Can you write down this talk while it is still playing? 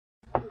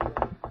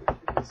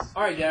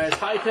All right, guys,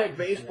 high-tech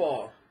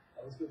baseball.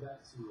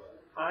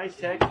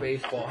 High-tech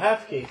baseball.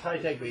 Half case,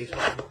 high-tech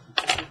baseball.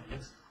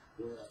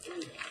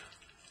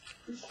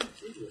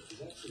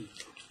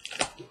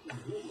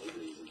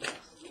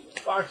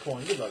 Box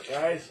one. Good luck,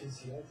 guys.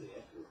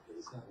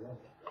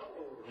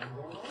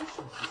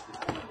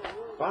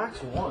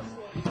 Box one.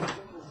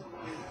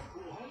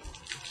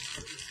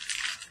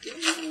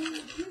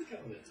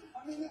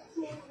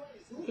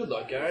 Good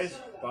luck, guys.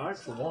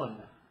 Box one.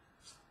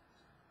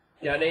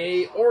 Got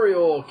a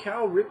Oriole,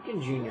 Cal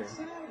Ripken Jr.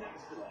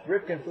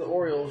 Ripken for the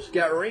Orioles.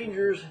 Got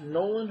Rangers,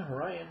 Nolan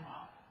Ryan.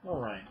 No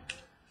Ryan.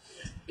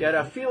 Got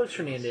a Felix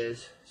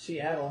Hernandez,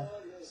 Seattle.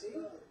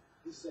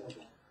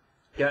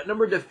 Got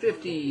number to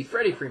 50,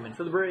 Freddie Freeman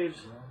for the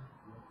Braves.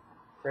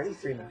 Freddie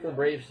Freeman for the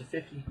Braves to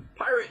 50.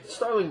 Pirates,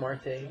 Starling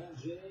Marte.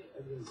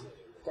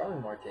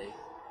 Starling Marte.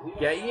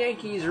 Got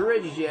Yankees,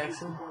 Reggie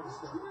Jackson.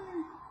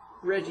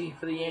 Reggie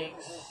for the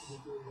Yanks.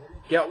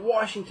 Got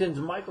Washington's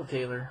Michael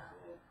Taylor.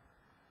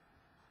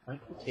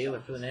 Michael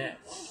Taylor for the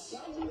Nats.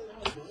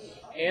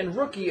 And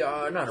rookie,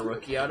 not a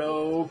rookie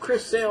auto,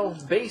 Chris Sale,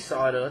 base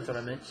auto, that's what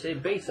I meant to say,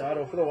 base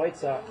auto for the White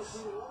Sox.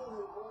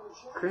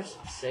 Chris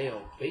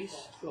Sale,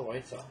 base for the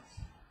White Sox.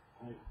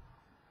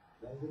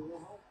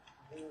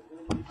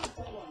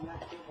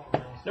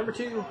 Number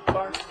 2,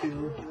 box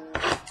 2.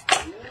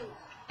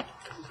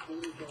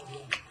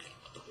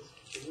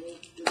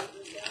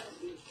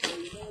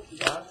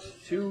 Box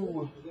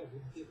 2.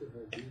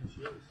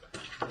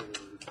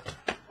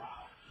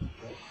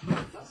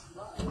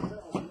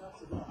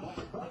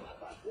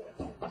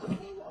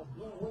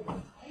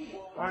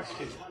 Box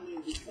 2.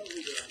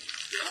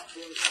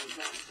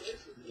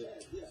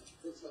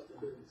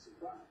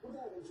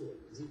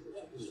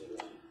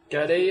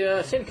 Got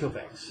a Sandy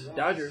Koufax,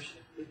 Dodgers.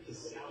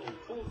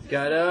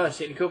 Got a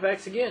Sandy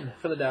Koufax again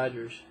for the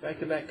Dodgers.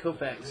 Back-to-back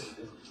Koufax.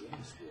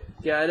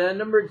 Got a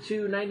number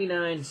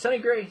 299, Sonny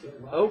Gray,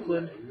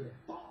 Oakland.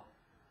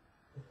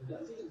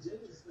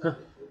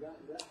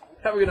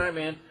 Have a good night,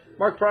 man.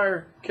 Mark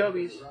Pryor,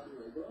 Cubbies.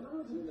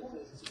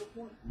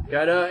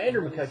 Got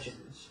Andrew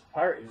McCutcheons,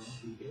 Pirates.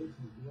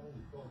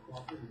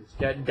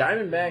 Got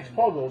Diamondbacks,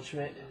 Paul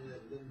Goldschmidt.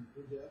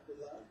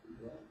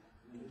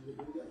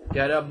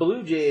 Got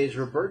Blue Jays,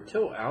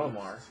 Roberto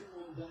Alomar.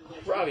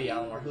 Robbie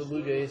Alomar for the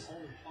Blue Jays.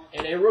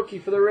 And a rookie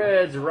for the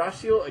Reds,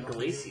 Raciel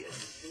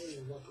Iglesias.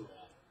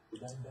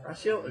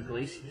 Raciel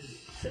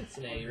Iglesias,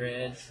 Cincinnati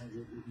Reds.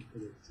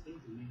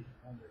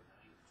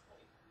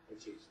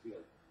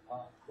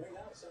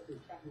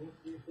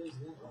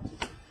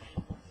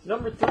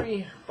 Number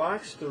 3,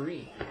 box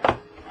 3.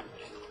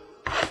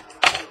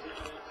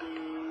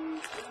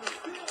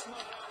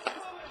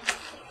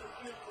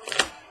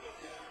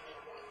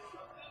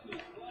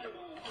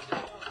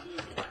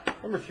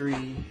 Number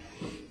 3.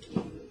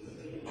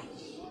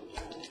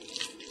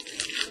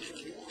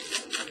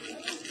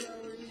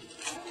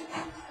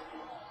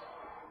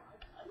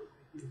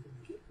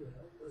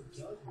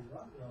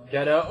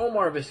 Got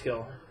Omar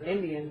Vizquel,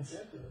 Indians.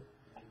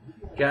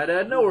 Got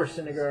Noah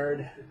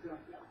Syndergaard,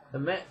 the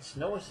Mets,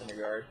 Noah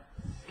Syndergaard.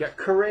 Got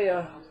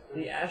Correa,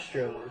 the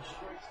Astros.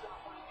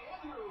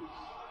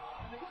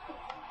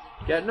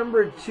 Got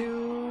number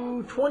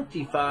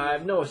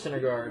 225, Noah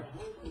Syndergaard.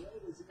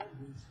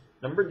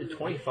 Number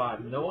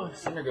 225, Noah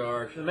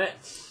Syndergaard for the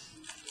Mets.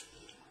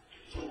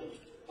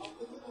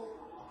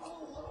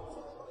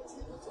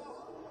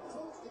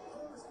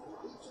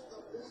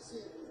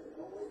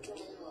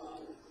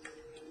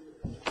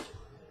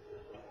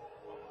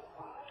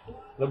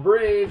 The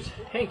Braves,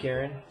 Hank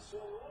Aaron.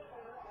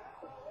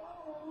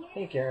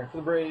 Hank Aaron for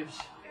the Braves.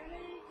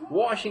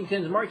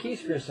 Washington's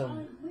Marquise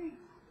Grissom.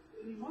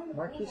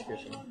 Marquise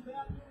Grissom.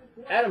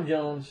 Adam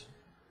Jones,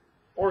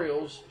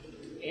 Orioles.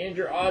 And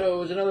your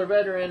auto is another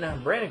veteran,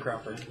 Brandon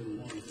Crawford.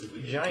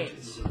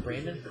 Giants,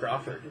 Brandon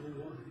Crawford.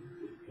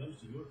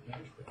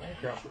 Brandon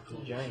Crawford for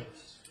the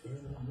Giants.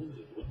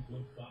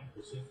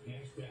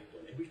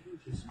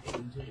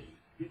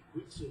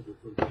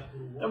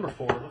 Number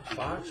 4,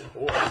 box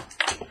 4.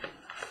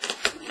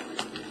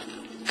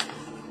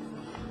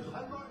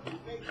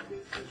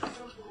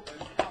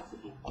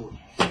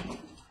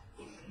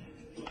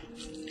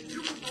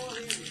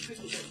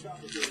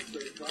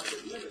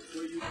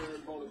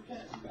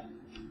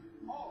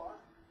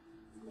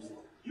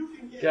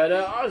 Got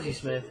Ozzie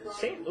Smith,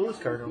 St. Louis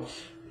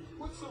Cardinals.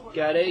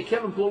 Got a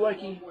Kevin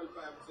Plawecki,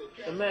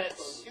 the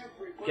Mets.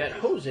 Got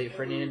Jose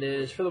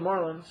Fernandez for the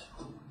Marlins.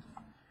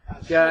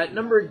 Got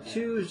number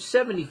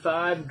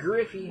 275,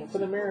 Griffey for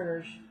the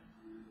Mariners.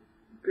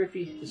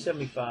 Griffey to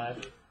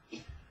 75.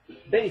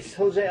 Base,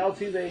 Jose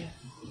Altuve.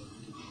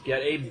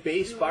 Got a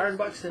base, Byron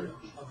Buxton.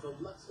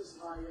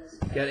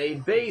 Got a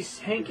base,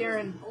 Hank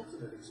Aaron.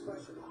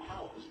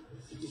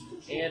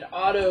 And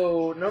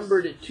auto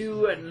numbered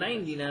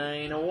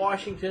 299,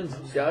 Washington's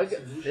Doug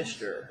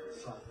Fister.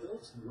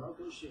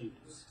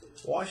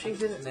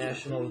 Washington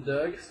Nationals,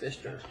 Doug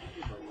Fister.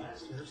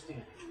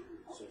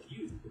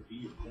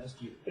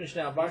 Finish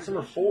now, box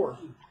number 4.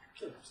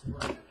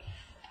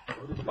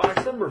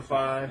 Box number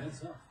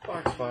 5.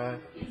 Box 5.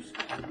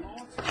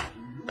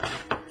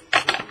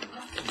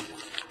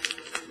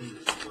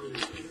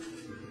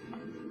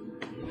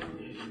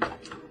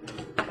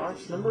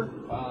 box number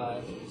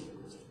 5.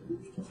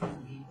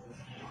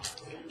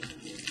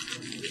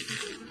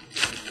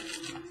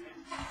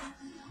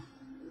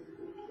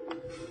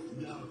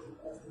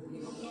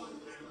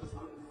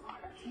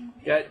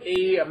 Got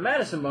a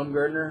Madison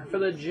Bumgarner for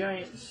the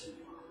Giants.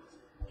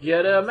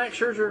 Got a Max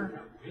Scherzer,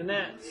 the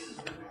Nats.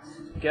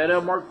 Got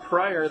a Mark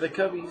Pryor, the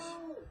Cubbies.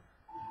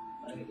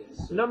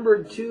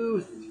 Number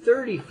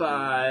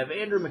 235,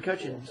 Andrew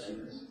McCutcheons,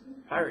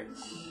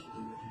 Pirates.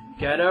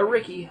 Got a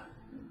Ricky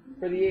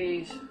for the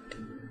A's.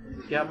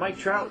 Got Mike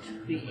Trout,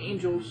 the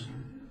Angels.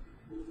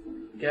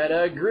 Got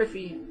a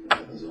Griffey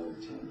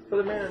for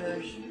the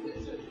Mariners.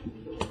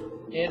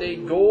 And a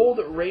gold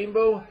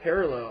rainbow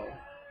parallel.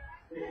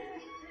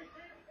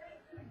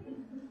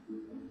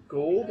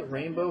 Gold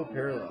rainbow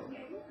parallel.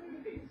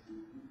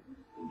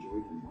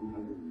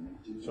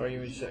 Sorry,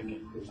 give me a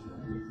second.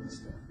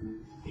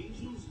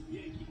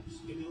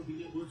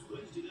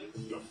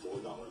 The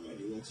 $4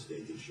 menu at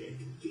Steak and Shake,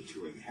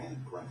 featuring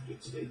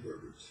handcrafted steak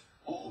burgers,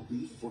 all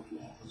beef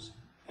footlongs,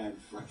 and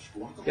fresh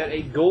guacamole. Got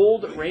a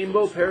gold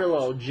rainbow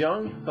parallel,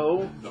 Jung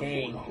Ho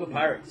Kang for the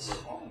Pirates.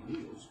 All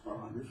meals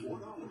are under $4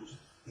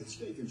 at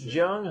Steak and Shake.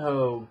 Jung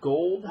Ho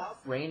gold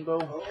rainbow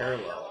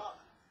parallel.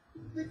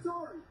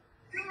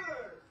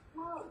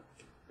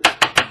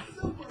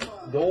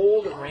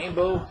 Gold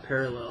rainbow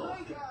parallel.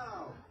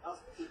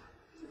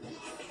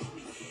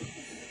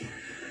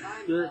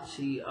 Let's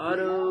see,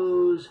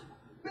 autos.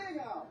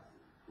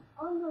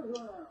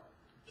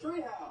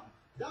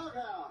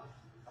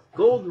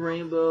 Gold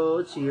rainbow.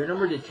 Let's see here,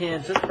 number to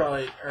 10. So that's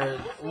probably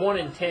 1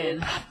 in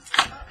 10.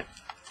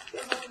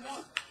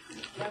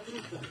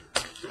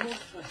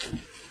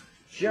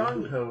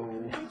 Jung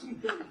Ho.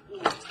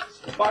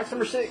 Box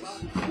number 6.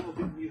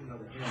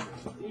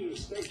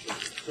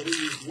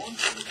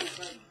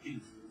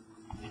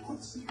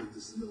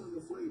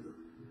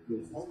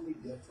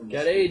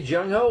 Got a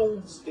Jung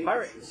Ho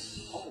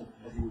Pirates.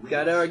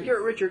 Got a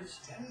Garrett Richards,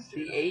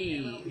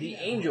 the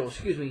Angel,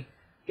 excuse me.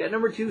 Got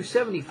number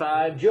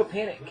 275, Joe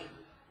Panic.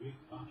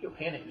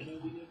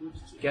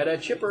 Got a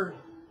Chipper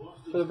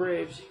for the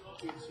Braves.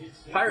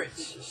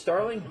 Pirates,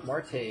 Starling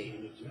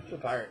Marte for the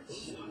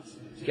Pirates.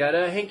 Got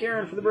a Hank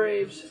Aaron for the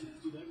Braves.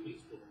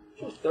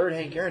 Third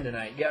Hank Aaron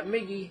tonight. Got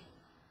Miggy,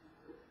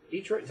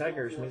 Detroit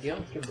Tigers,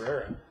 Miguel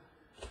Cabrera.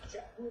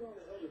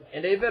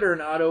 And a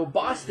veteran auto,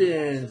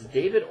 Boston's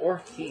David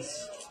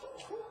Ortiz.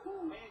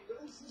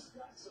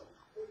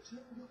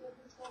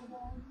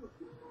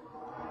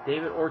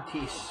 David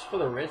Ortiz for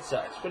the Red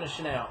Sox,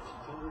 finishing out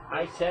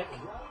high-tech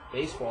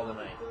baseball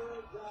tonight.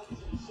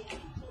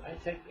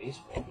 High-tech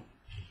baseball.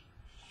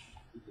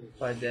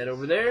 Slide that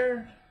over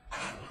there.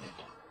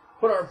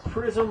 Put our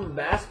Prism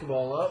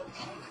basketball up.